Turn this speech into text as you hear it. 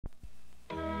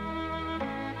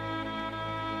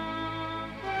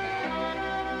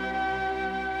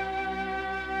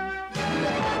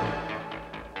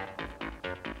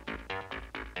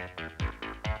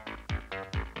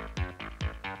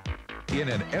In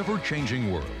an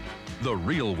ever-changing world, the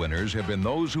real winners have been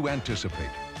those who anticipate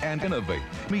and innovate,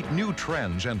 meet new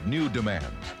trends and new demands.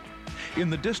 In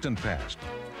the distant past,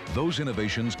 those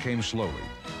innovations came slowly,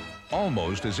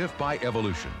 almost as if by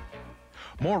evolution.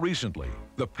 More recently,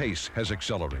 the pace has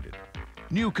accelerated.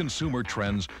 New consumer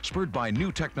trends spurred by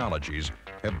new technologies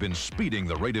have been speeding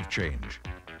the rate of change.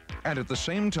 And at the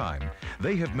same time,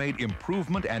 they have made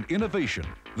improvement and innovation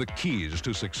the keys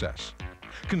to success.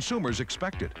 Consumers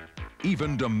expect it,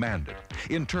 even demand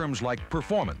it, in terms like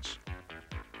performance,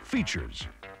 features,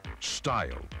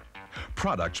 style.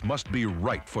 Products must be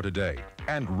right for today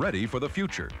and ready for the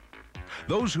future.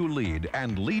 Those who lead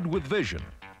and lead with vision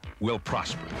will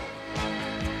prosper.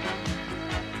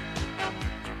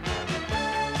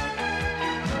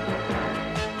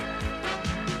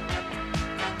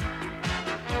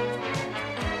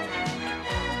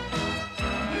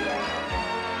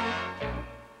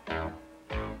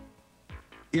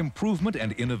 Improvement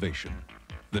and innovation.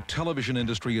 The television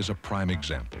industry is a prime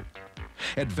example.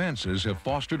 Advances have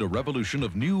fostered a revolution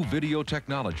of new video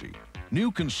technology,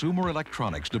 new consumer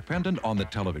electronics dependent on the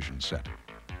television set.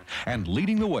 And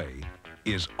leading the way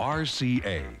is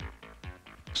RCA.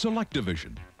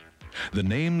 Select-Division. The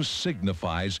name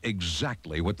signifies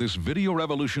exactly what this video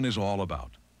revolution is all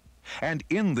about. And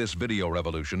in this video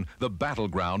revolution, the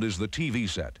battleground is the TV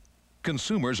set.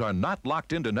 Consumers are not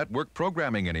locked into network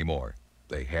programming anymore.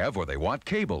 They have or they want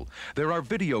cable. There are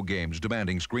video games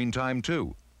demanding screen time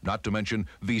too, not to mention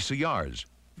VCRs,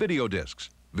 video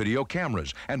discs, video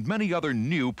cameras, and many other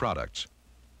new products.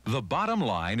 The bottom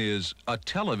line is a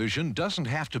television doesn't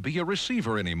have to be a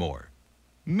receiver anymore.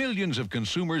 Millions of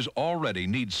consumers already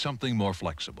need something more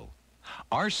flexible.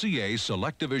 RCA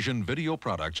Select-Division video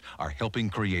products are helping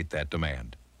create that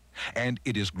demand. And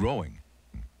it is growing.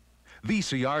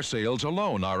 VCR sales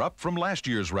alone are up from last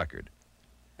year's record.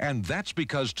 And that's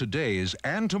because today's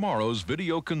and tomorrow's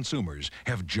video consumers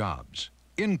have jobs,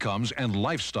 incomes, and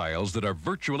lifestyles that are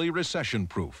virtually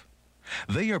recession-proof.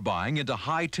 They are buying into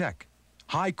high-tech,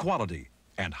 high quality,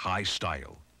 and high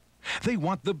style. They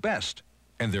want the best,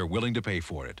 and they're willing to pay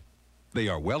for it. They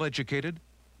are well-educated,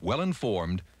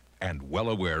 well-informed, and well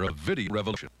aware of video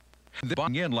revolution. They're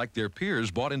buying in like their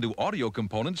peers bought into audio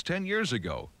components 10 years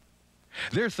ago.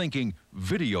 They're thinking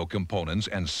video components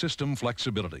and system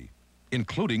flexibility,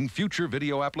 including future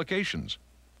video applications.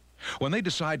 When they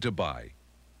decide to buy,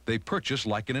 they purchase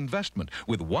like an investment,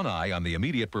 with one eye on the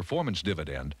immediate performance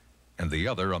dividend and the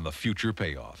other on the future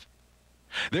payoff.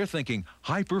 They're thinking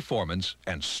high performance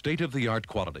and state-of-the-art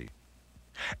quality.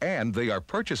 And they are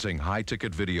purchasing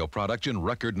high-ticket video products in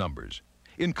record numbers.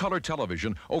 In color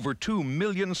television, over 2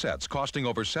 million sets costing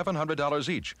over $700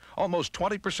 each, almost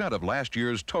 20% of last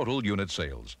year's total unit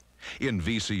sales. In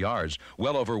VCRs,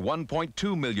 well over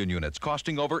 1.2 million units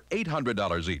costing over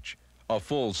 $800 each, a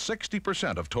full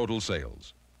 60% of total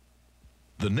sales.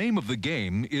 The name of the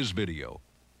game is video.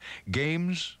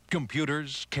 Games,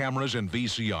 computers, cameras, and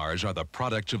VCRs are the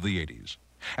products of the 80s.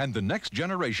 And the next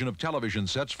generation of television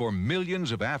sets for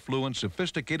millions of affluent,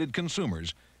 sophisticated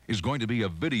consumers is going to be a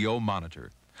video monitor,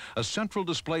 a central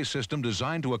display system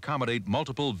designed to accommodate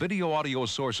multiple video audio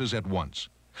sources at once,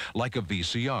 like a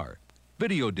VCR,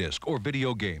 video disc, or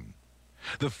video game.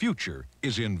 The future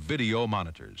is in video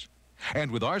monitors.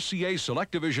 And with RCA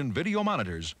Select-Division video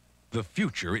monitors, the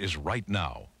future is right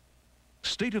now.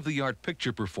 State-of-the-art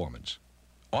picture performance,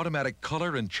 automatic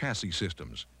color and chassis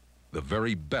systems, the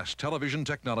very best television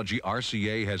technology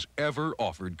RCA has ever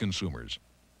offered consumers.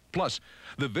 Plus,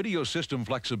 the video system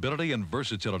flexibility and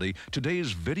versatility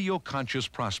today's video-conscious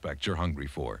prospects are hungry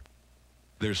for.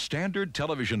 Their standard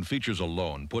television features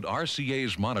alone put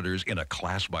RCA's monitors in a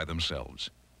class by themselves.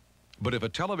 But if a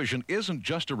television isn't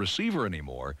just a receiver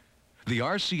anymore, the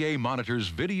RCA monitor's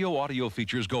video-audio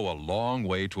features go a long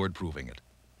way toward proving it.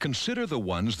 Consider the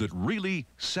ones that really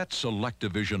set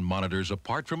Select-Division monitors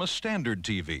apart from a standard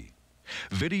TV.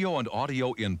 Video and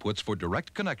audio inputs for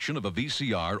direct connection of a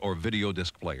VCR or video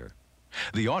disc player.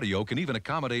 The audio can even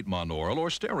accommodate monaural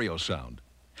or stereo sound.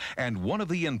 And one of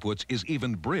the inputs is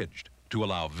even bridged to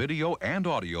allow video and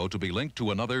audio to be linked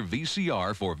to another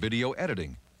VCR for video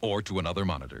editing or to another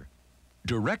monitor.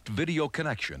 Direct video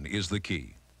connection is the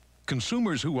key.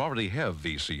 Consumers who already have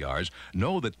VCRs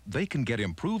know that they can get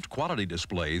improved quality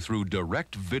display through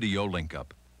direct video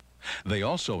link-up. They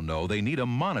also know they need a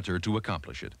monitor to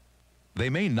accomplish it. They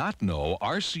may not know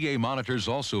RCA monitors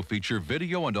also feature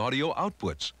video and audio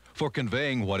outputs for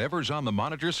conveying whatever's on the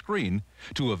monitor screen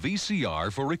to a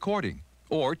VCR for recording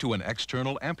or to an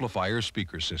external amplifier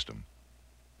speaker system.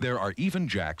 There are even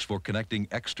jacks for connecting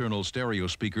external stereo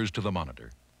speakers to the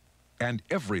monitor. And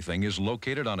everything is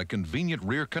located on a convenient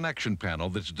rear connection panel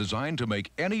that's designed to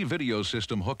make any video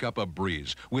system hookup a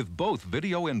breeze, with both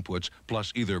video inputs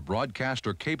plus either broadcast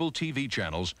or cable TV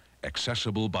channels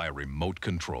accessible by remote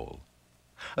control.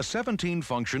 A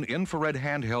 17-function infrared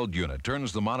handheld unit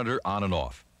turns the monitor on and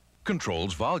off,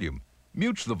 controls volume,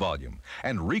 mutes the volume,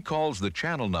 and recalls the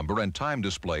channel number and time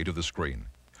display to the screen.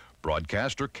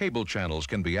 Broadcast or cable channels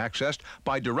can be accessed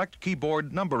by direct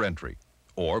keyboard number entry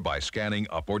or by scanning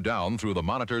up or down through the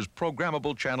monitor's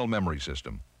programmable channel memory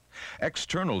system.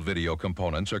 External video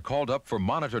components are called up for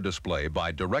monitor display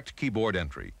by direct keyboard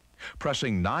entry.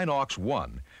 Pressing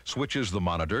 9aux1 switches the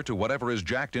monitor to whatever is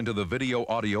jacked into the video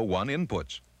audio 1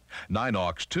 inputs.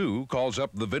 9aux2 calls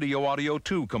up the video audio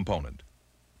 2 component.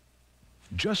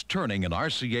 Just turning an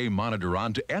RCA monitor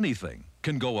on to anything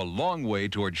can go a long way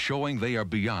toward showing they are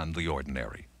beyond the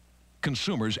ordinary.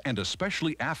 Consumers, and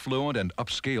especially affluent and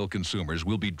upscale consumers,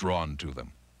 will be drawn to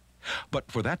them.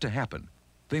 But for that to happen,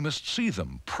 they must see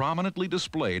them prominently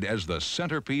displayed as the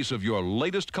centerpiece of your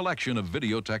latest collection of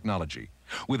video technology,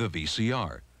 with a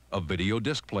VCR, a video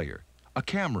disc player, a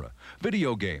camera,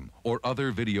 video game, or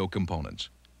other video components.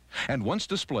 And once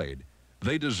displayed,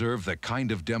 they deserve the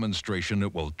kind of demonstration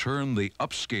that will turn the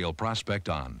upscale prospect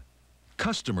on.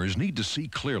 Customers need to see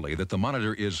clearly that the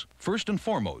monitor is, first and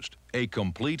foremost, a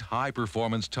complete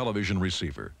high-performance television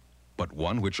receiver, but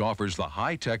one which offers the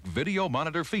high-tech video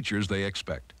monitor features they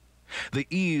expect. The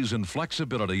ease and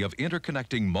flexibility of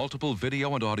interconnecting multiple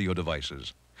video and audio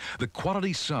devices. The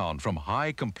quality sound from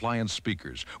high-compliance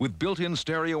speakers with built-in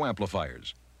stereo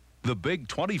amplifiers. The big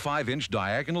 25-inch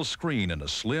diagonal screen in a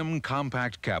slim,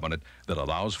 compact cabinet that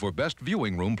allows for best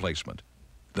viewing room placement.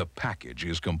 The package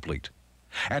is complete.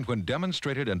 And when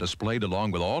demonstrated and displayed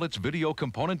along with all its video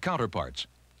component counterparts,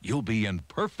 you'll be in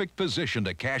perfect position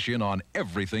to cash in on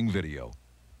everything video.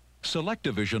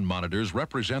 SelectaVision monitors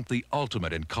represent the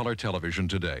ultimate in color television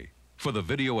today. For the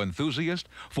video enthusiast,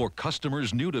 for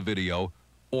customers new to video,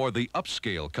 or the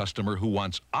upscale customer who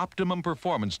wants optimum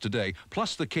performance today,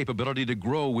 plus the capability to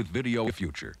grow with video in the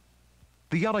future.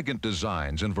 The elegant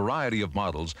designs and variety of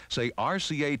models say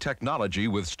RCA technology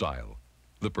with style.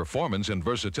 The performance and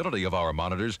versatility of our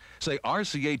monitors say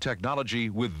RCA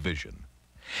technology with vision.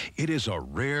 It is a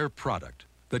rare product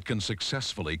that can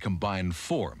successfully combine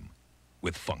form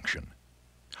with function.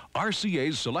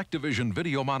 RCA's SelectaVision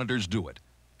video monitors do it,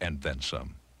 and then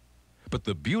some. But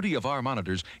the beauty of our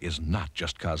monitors is not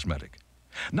just cosmetic,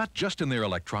 not just in their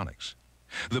electronics.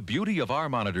 The beauty of our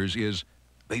monitors is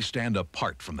they stand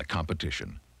apart from the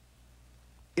competition.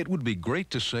 It would be great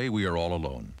to say we are all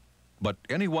alone, but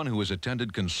anyone who has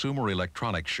attended consumer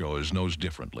electronics shows knows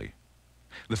differently.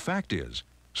 The fact is,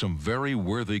 some very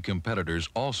worthy competitors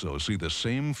also see the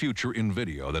same future in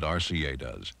video that RCA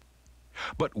does.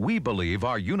 But we believe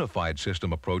our unified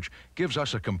system approach gives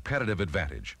us a competitive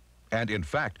advantage. And in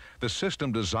fact, the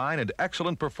system design and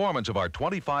excellent performance of our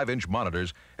 25-inch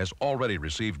monitors has already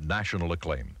received national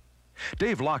acclaim.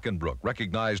 Dave Lockenbrook,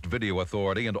 recognized video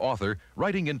authority and author,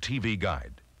 writing in TV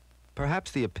Guide.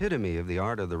 Perhaps the epitome of the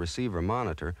art of the receiver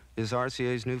monitor is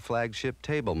RCA's new flagship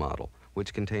table model,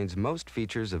 which contains most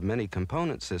features of many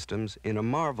component systems in a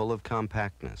marvel of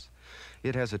compactness.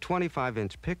 It has a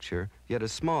 25-inch picture, yet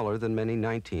is smaller than many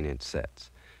 19-inch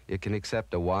sets. It can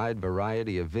accept a wide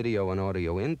variety of video and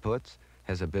audio inputs,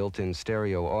 has a built-in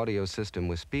stereo audio system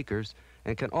with speakers,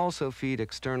 and can also feed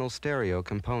external stereo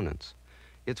components.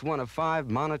 It's one of 5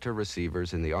 monitor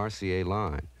receivers in the RCA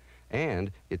line,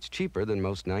 and it's cheaper than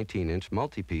most 19-inch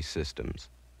multi-piece systems.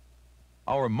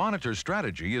 Our monitor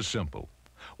strategy is simple.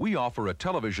 We offer a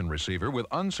television receiver with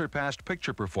unsurpassed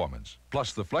picture performance,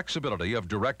 plus the flexibility of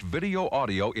direct video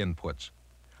audio inputs.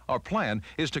 Our plan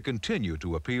is to continue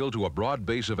to appeal to a broad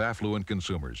base of affluent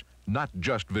consumers, not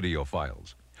just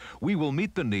videophiles. We will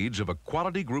meet the needs of a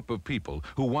quality group of people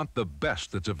who want the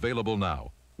best that's available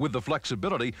now, with the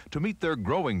flexibility to meet their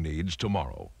growing needs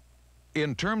tomorrow.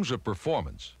 In terms of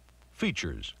performance,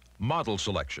 features, model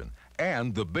selection,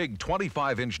 and the big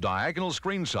 25-inch diagonal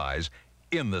screen size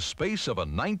in the space of a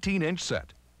 19-inch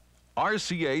set,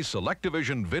 RCA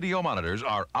SelectaVision video monitors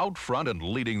are out front and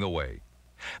leading the way.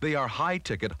 They are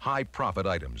high-ticket, high-profit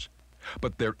items,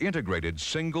 but their integrated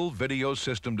single video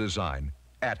system design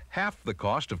at half the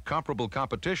cost of comparable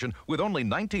competition with only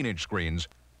 19-inch screens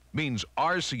means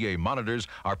RCA monitors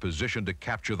are positioned to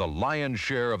capture the lion's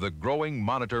share of the growing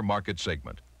monitor market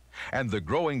segment and the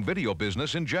growing video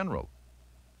business in general.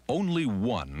 Only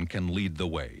one can lead the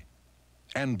way.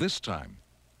 And this time,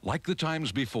 like the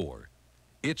times before,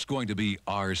 it's going to be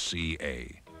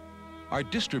RCA. Our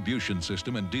distribution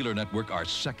system and dealer network are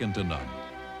second to none.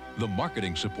 The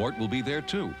marketing support will be there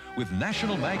too, with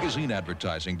national magazine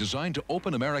advertising designed to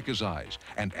open America's eyes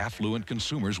and affluent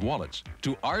consumers' wallets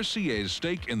to RCA's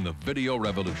stake in the video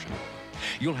revolution.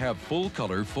 You'll have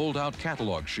full-color fold-out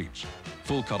catalog sheets,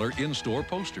 full-color in-store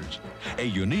posters, a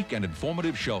unique and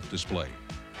informative shelf display,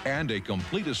 and a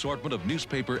complete assortment of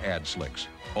newspaper ad slicks,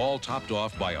 all topped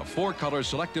off by a 4-color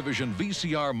SelectaVision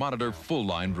VCR monitor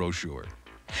full-line brochure.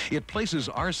 It places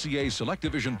RCA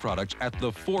SelectaVision products at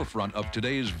the forefront of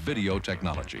today's video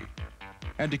technology.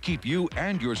 And to keep you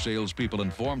and your salespeople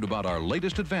informed about our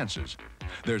latest advances,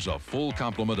 there's a full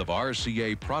complement of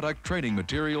RCA product training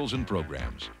materials and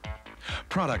programs.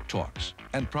 Product talks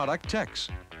and product techs,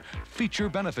 feature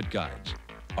benefit guides,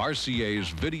 RCA's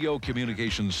video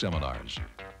communications seminars.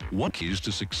 One key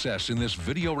to success in this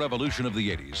video revolution of the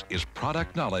 80s is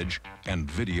product knowledge and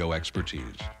video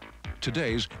expertise.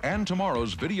 Today's and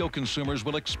tomorrow's video consumers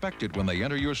will expect it when they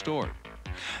enter your store.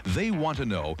 They want to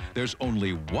know there's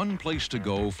only one place to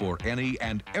go for any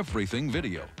and everything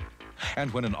video.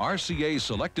 And when an RCA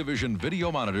SelectaVision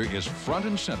video monitor is front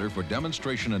and center for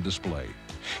demonstration and display,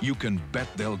 you can bet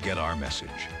they'll get our message.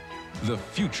 The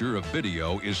future of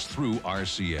video is through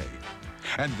RCA.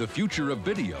 And the future of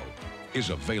video is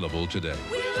available today.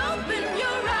 We'll open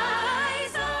your eyes.